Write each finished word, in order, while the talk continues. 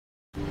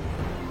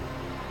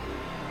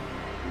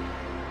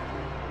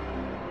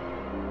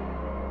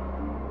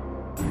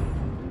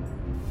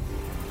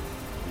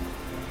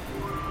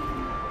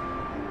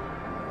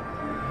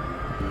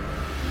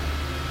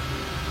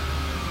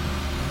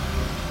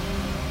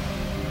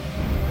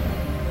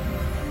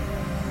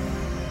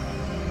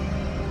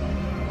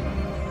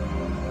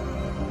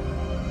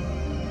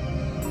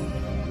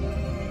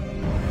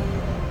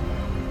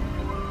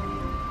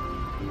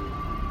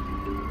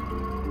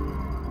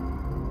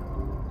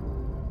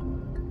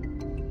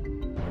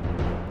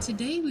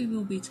Today we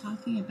will be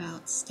talking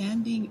about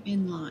standing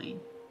in line.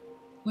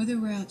 Whether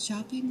we're out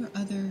shopping or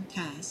other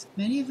tasks,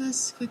 many of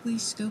us quickly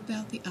scope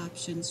out the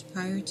options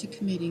prior to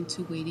committing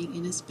to waiting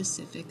in a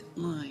specific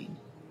line.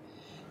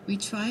 We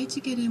try to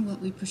get in what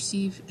we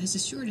perceive as the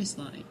shortest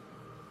line.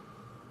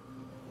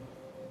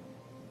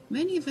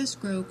 Many of us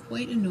grow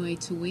quite annoyed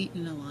to wait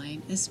in a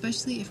line,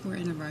 especially if we're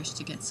in a rush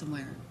to get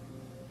somewhere.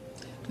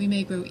 We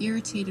may grow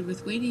irritated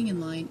with waiting in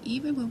line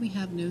even when we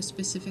have no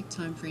specific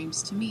time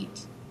frames to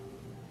meet.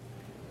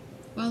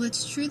 While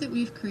it's true that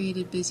we've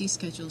created busy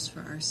schedules for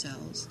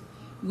ourselves,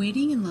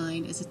 waiting in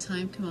line is a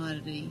time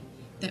commodity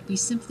that we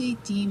simply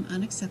deem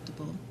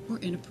unacceptable or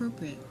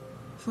inappropriate.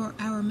 For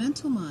our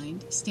mental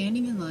mind,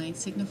 standing in line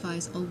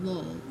signifies a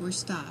lull or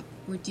stop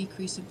or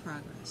decrease in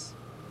progress.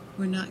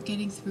 We're not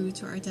getting through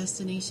to our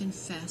destination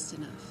fast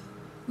enough.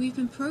 We've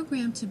been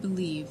programmed to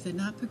believe that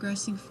not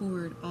progressing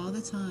forward all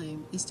the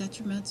time is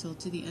detrimental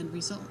to the end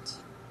result.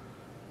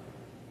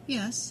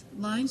 Yes,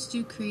 lines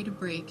do create a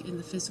break in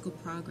the physical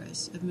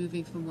progress of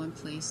moving from one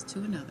place to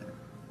another.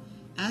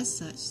 As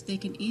such, they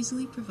can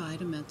easily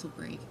provide a mental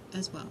break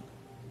as well.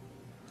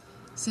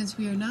 Since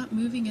we are not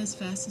moving as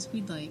fast as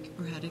we'd like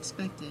or had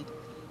expected,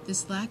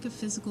 this lack of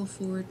physical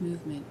forward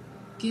movement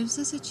gives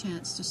us a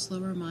chance to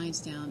slow our minds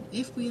down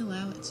if we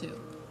allow it to.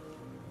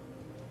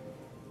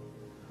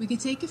 We can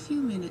take a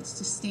few minutes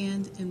to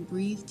stand and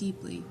breathe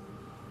deeply,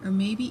 or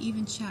maybe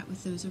even chat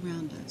with those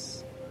around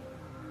us.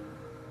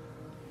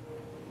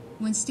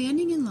 When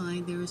standing in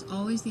line, there is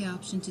always the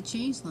option to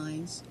change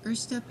lines or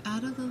step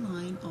out of the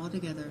line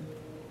altogether.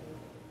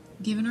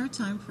 Given our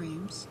time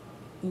frames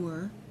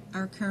or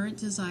our current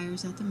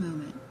desires at the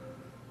moment,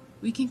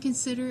 we can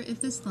consider if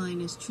this line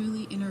is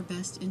truly in our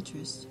best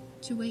interest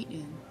to wait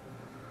in.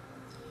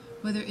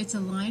 Whether it's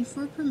a line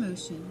for a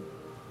promotion,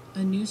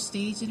 a new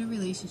stage in a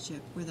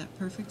relationship, or that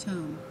perfect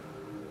home,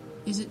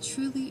 is it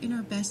truly in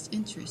our best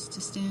interest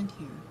to stand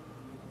here?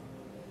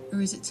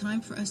 Or is it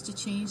time for us to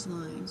change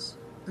lines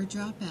or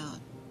drop out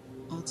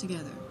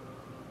altogether?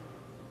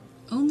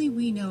 Only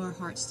we know our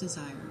heart's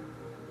desire,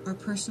 our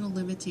personal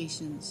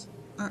limitations,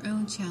 our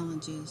own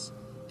challenges,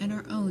 and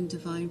our own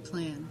divine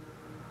plan.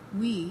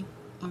 We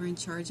are in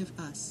charge of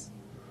us.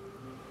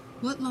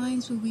 What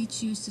lines will we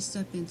choose to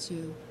step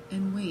into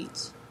and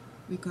wait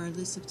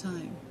regardless of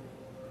time?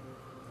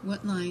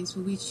 What lines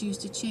will we choose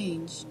to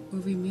change or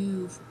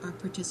remove our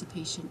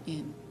participation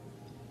in?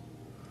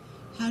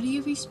 How do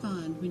you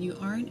respond when you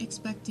aren't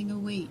expecting a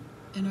wait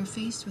and are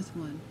faced with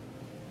one?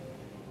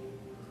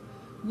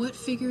 What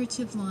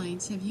figurative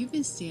lines have you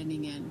been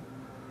standing in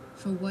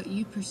for what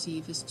you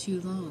perceive as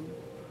too long?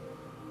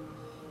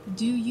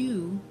 Do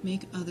you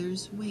make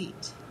others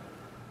wait?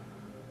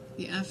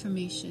 The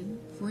affirmation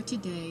for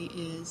today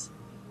is,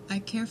 I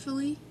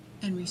carefully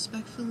and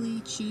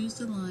respectfully choose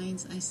the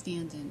lines I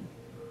stand in.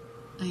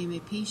 I am a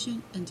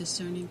patient and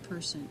discerning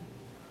person.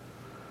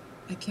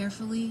 I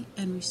carefully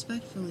and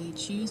respectfully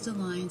choose the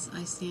lines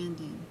I stand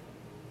in.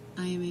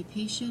 I am a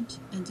patient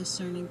and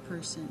discerning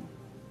person.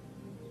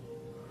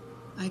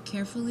 I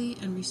carefully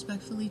and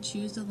respectfully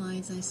choose the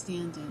lines I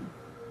stand in.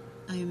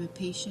 I am a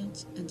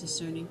patient and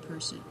discerning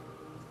person.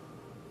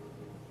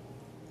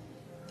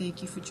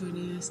 Thank you for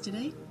joining us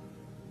today,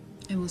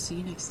 and we'll see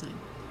you next time.